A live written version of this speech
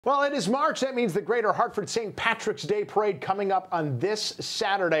Well, it is March. That means the Greater Hartford St. Patrick's Day Parade coming up on this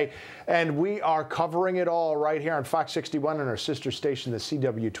Saturday. And we are covering it all right here on Fox 61 and our sister station, the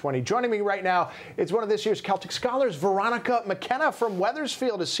CW20. Joining me right now is one of this year's Celtic Scholars, Veronica McKenna from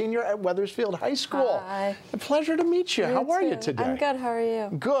Wethersfield, a senior at Wethersfield High School. Hi. A pleasure to meet you. How are you today? I'm good. How are you?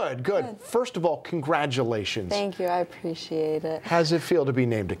 Good, good. First of all, congratulations. Thank you. I appreciate it. How does it feel to be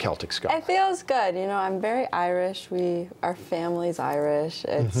named a Celtic Scholar? It feels good. You know, I'm very Irish. Our family's Irish.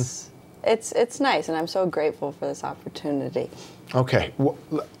 It's nice, and I'm so grateful for this opportunity. Okay, well,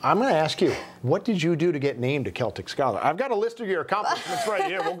 I'm going to ask you, what did you do to get named a Celtic Scholar? I've got a list of your accomplishments right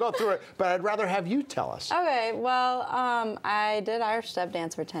here. We'll go through it, but I'd rather have you tell us. Okay, well, I did Irish step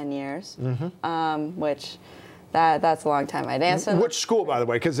dance for 10 years, which that's a long time. I danced in which school, by the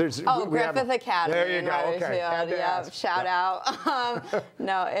way? Because there's Griffith Academy. There you go. Okay. Yeah, shout out.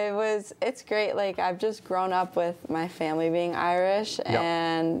 No, it's great. Like, I've just grown up with my family being Irish,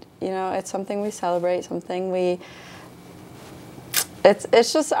 and you know, it's something we celebrate, something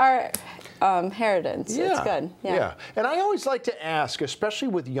it's just our heritage. Yeah. It's good. Yeah. And I always like to ask, especially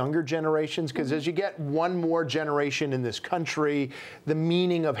with younger generations, because as you get one more generation in this country, the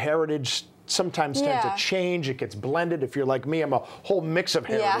meaning of heritage sometimes tends to change. It gets blended. If you're like me, I'm a whole mix of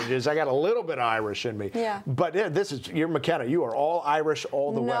heritages. I got a little bit of Irish in me. Yeah. But you're McKenna. You are all Irish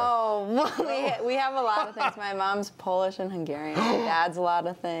all the way. No, we have a lot of things. My mom's Polish and Hungarian. My dad's a lot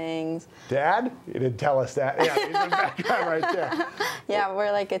of things. Dad? You didn't tell us that. Yeah, he's in the background right there. Yeah,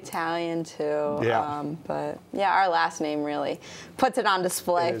 we're like Italian too. Yeah. But yeah, our last name really puts it on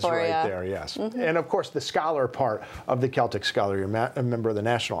display for you. Right there, yes. And of course, the scholar part of the Celtic Scholar. You're a member of the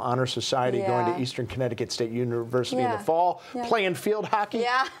National Honor Society. Going to Eastern Connecticut State University in the fall, playing field hockey.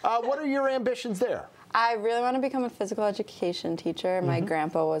 Yeah. What are your ambitions there? I really want to become a physical education teacher. My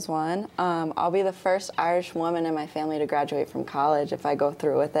grandpa was one. I'll be the first Irish woman in my family to graduate from college if I go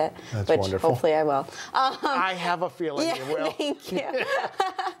through with it. That's which wonderful. Hopefully I will. I have a feeling you will. Thank you.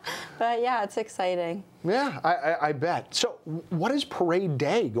 But yeah, it's exciting. Yeah, I bet. So what is parade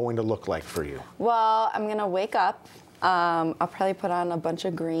day going to look like for you? Well, I'm going to wake up. I'll probably put on a bunch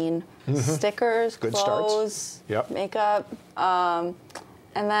of green stickers, clothes, makeup, and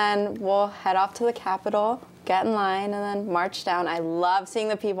then we'll head off to the Capitol, get in line, and then march down. I love seeing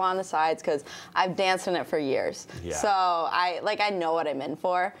the people on the sides because I've danced in it for years. Yeah. So I know what I'm in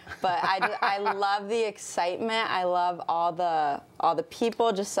for, but I love the excitement. I love all the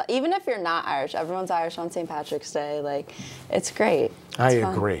people. Just even if you're not Irish, everyone's Irish on St. Patrick's Day. Like, it's great. I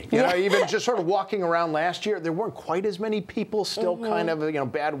agree. You know, even just sort of walking around last year, there weren't quite as many people. Still kind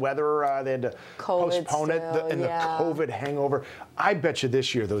of, bad weather. They had to postpone it, and the COVID hangover. I bet you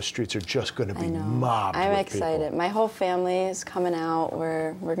this year those streets are just going to be mobbed. I'm excited. People. My whole family is coming out.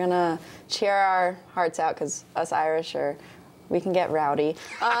 We're gonna cheer our hearts out because us Irish we can get rowdy,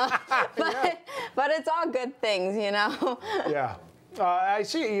 but it's all good things, you know. Yeah. I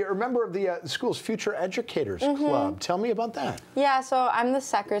see you're a member of the school's Future Educators Club. Tell me about that. Yeah, so I'm the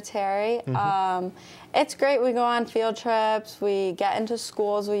secretary. It's great. We go on field trips. We get into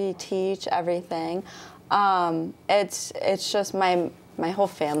schools. We teach everything. It's just my whole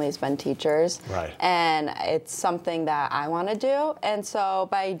family's been teachers, and it's something that I want to do. And so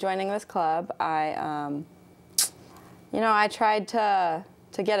by joining this club, I tried to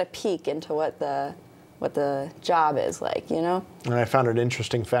get a peek into what the job is like, you know? And I found an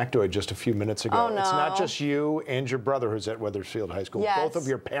interesting factoid just a few minutes ago. Oh, no. It's not just you and your brother who's at Wethersfield High School. Both of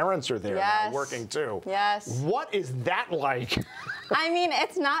your parents are there now working too. Yes. What is that like? I mean,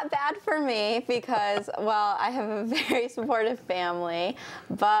 it's not bad for me because, well, I have a very supportive family,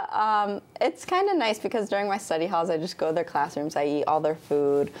 but it's kind of nice because during my study halls, I just go to their classrooms, I eat all their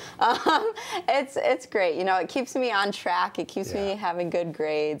food. It's great. You know, it keeps me on track. It keeps me having good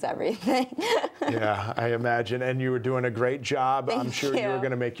grades, everything. Yeah, I imagine. And you were doing a great job. I'm sure you were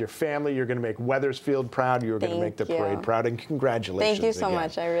going to make your family, you're going to make Wethersfield proud, you were going to make the parade proud, and congratulations. Thank you so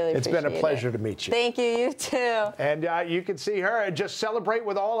much. I really appreciate it. It's been a pleasure to meet you. Thank you. You too. And you can see her and just celebrate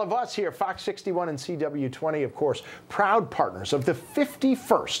with all of us here, Fox 61 and CW20, of course, proud partners of the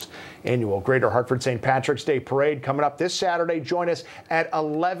 51st Annual Greater Hartford St. Patrick's Day Parade coming up this Saturday. Join us at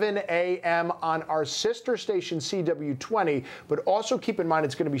 11 a.m. on our sister station, CW20, but also keep in mind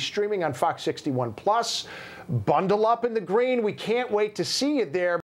it's going to be streaming on Fox 61+. Bundle up in the green. We can't wait to see you there.